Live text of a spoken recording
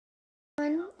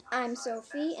I'm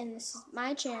Sophie, and this is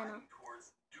my channel.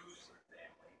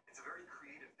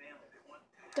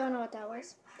 Don't know what that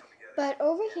was. But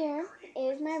over here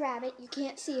is my rabbit. You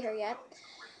can't see her yet.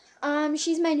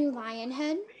 She's my new lion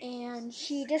head, and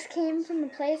she just came from a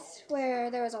place where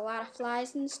there was a lot of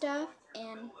flies and stuff,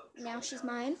 and now she's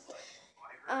mine.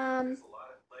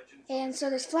 And so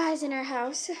there's flies in our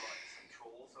house.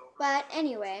 But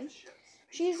anyway,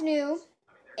 she's new,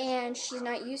 and she's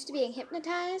not used to being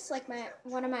hypnotized like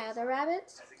one of my other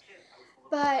rabbits.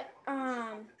 But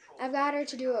I've got her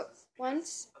to do it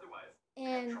once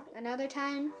and another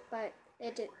time, but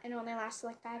it only lasted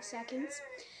like 5 seconds.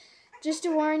 Just to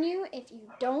warn you, if you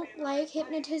don't like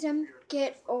hypnotism,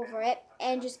 get over it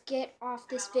and just get off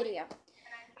this video.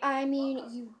 I mean,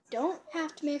 you don't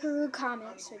have to make a rude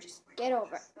comment, so just get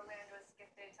over it.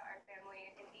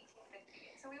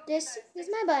 This is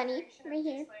my bunny right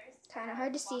here. Kind of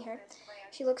hard to see her.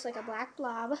 She looks like a black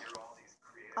blob.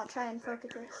 I'll try and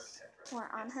focus this more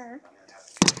on her.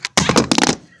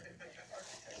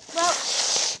 Well,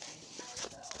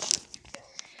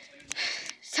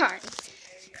 sorry.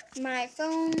 My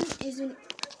phone isn't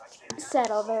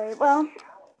settled very well.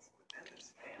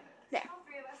 There.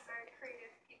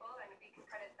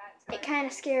 It kind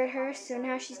of scared her, so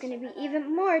now she's going to be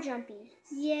even more jumpy.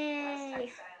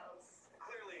 Yay!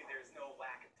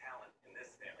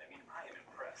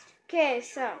 Okay,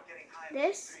 so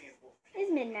this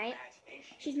is Midnight.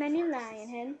 She's my new lion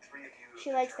head.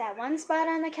 She likes that one spot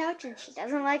on the couch, and she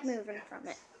doesn't like moving from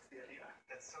it.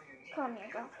 Come here,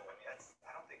 girl.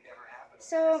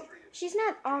 So she's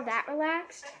not all that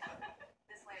relaxed.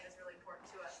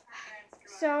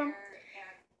 So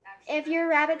if your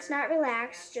rabbit's not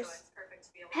relaxed, just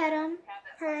pet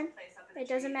her. It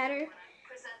doesn't matter.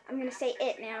 I'm going to say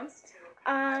it now.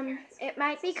 It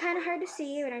might be kind of hard to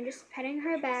see, but I'm just petting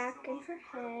her back and her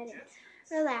head and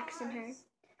relaxing her.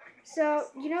 So,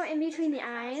 you know, in between the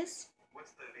eyes,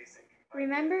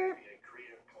 remember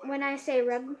when I say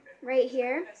rub right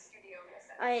here?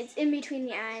 It's in between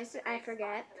the eyes, I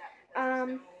forget.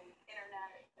 And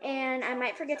I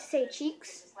might forget to say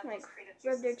cheeks, like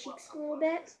rub their cheeks a little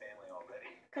bit,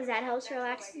 because that helps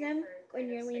relax them when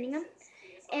you're leaning them.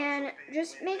 And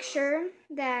just make sure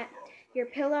that your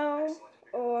pillow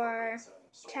or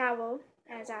towel,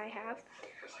 as I have,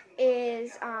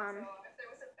 is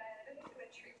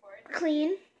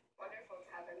clean,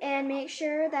 and make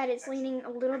sure that it's leaning a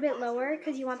little bit lower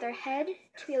because you want their head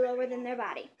to be lower than their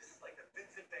body.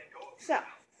 So,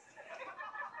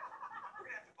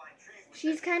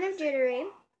 she's kind of jittery,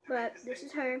 but this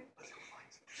is her.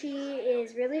 She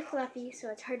is really fluffy, so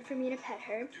it's hard for me to pet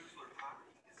her,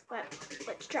 but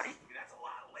let's try.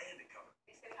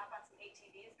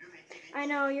 I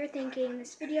know you're thinking,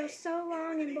 this video is so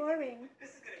long and boring,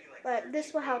 but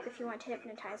this will help if you want to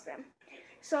hypnotize them.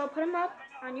 So put them up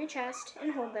on your chest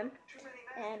and hold them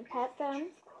and pet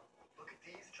them.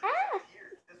 Ah!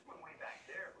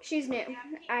 She's new.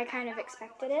 I kind of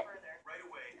expected it.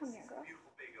 Come here, girl.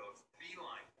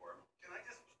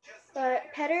 But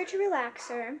pet her to relax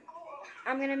her.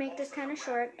 I'm going to make this kind of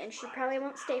short, and she probably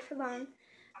won't stay for long,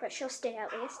 but she'll stay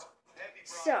at least.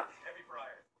 So,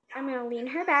 I'm going to lean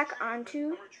her back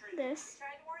onto this,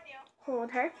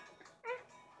 hold her,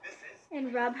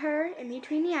 and rub her in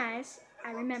between the eyes.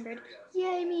 I remembered.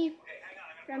 Yay me!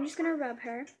 But I'm just going to rub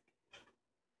her.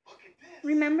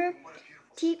 Remember,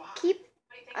 keep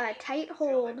a tight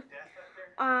hold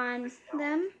on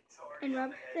them and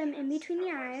rub them in between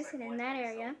the eyes and in that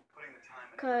area,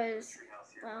 because,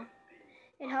 well,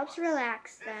 it helps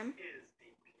relax them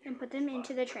and put them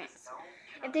into the trance.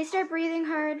 If they start breathing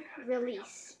hard,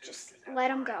 release. Just let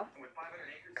them go,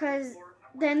 because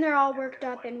then they're all worked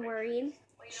up and worried.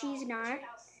 She's not.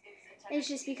 It's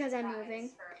just because I'm moving.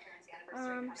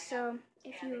 So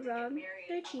if you rub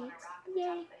their cheeks,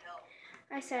 yay,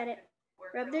 I said it.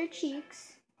 Rub their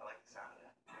cheeks.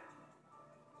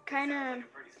 Kind of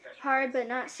hard, but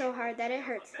not so hard that it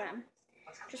hurts them.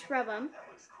 Just rub them.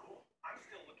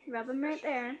 Rub them right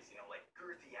there.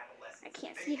 I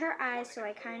can't see her eyes, so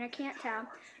I kind of can't tell.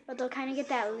 But they'll kind of get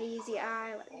that lazy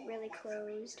eye, like really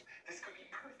closed.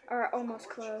 Or almost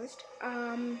closed.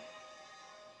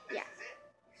 Yeah.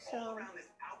 So,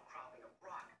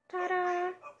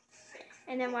 ta-da!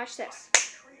 And then watch this.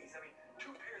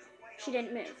 She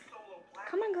didn't move.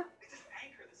 Come on, go.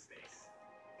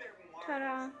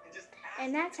 Ta-da!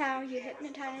 And that's how you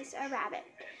hypnotize a rabbit.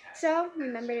 So,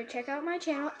 remember to check out my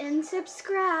channel and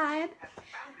subscribe.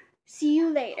 See you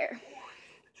later.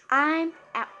 I'm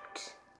out.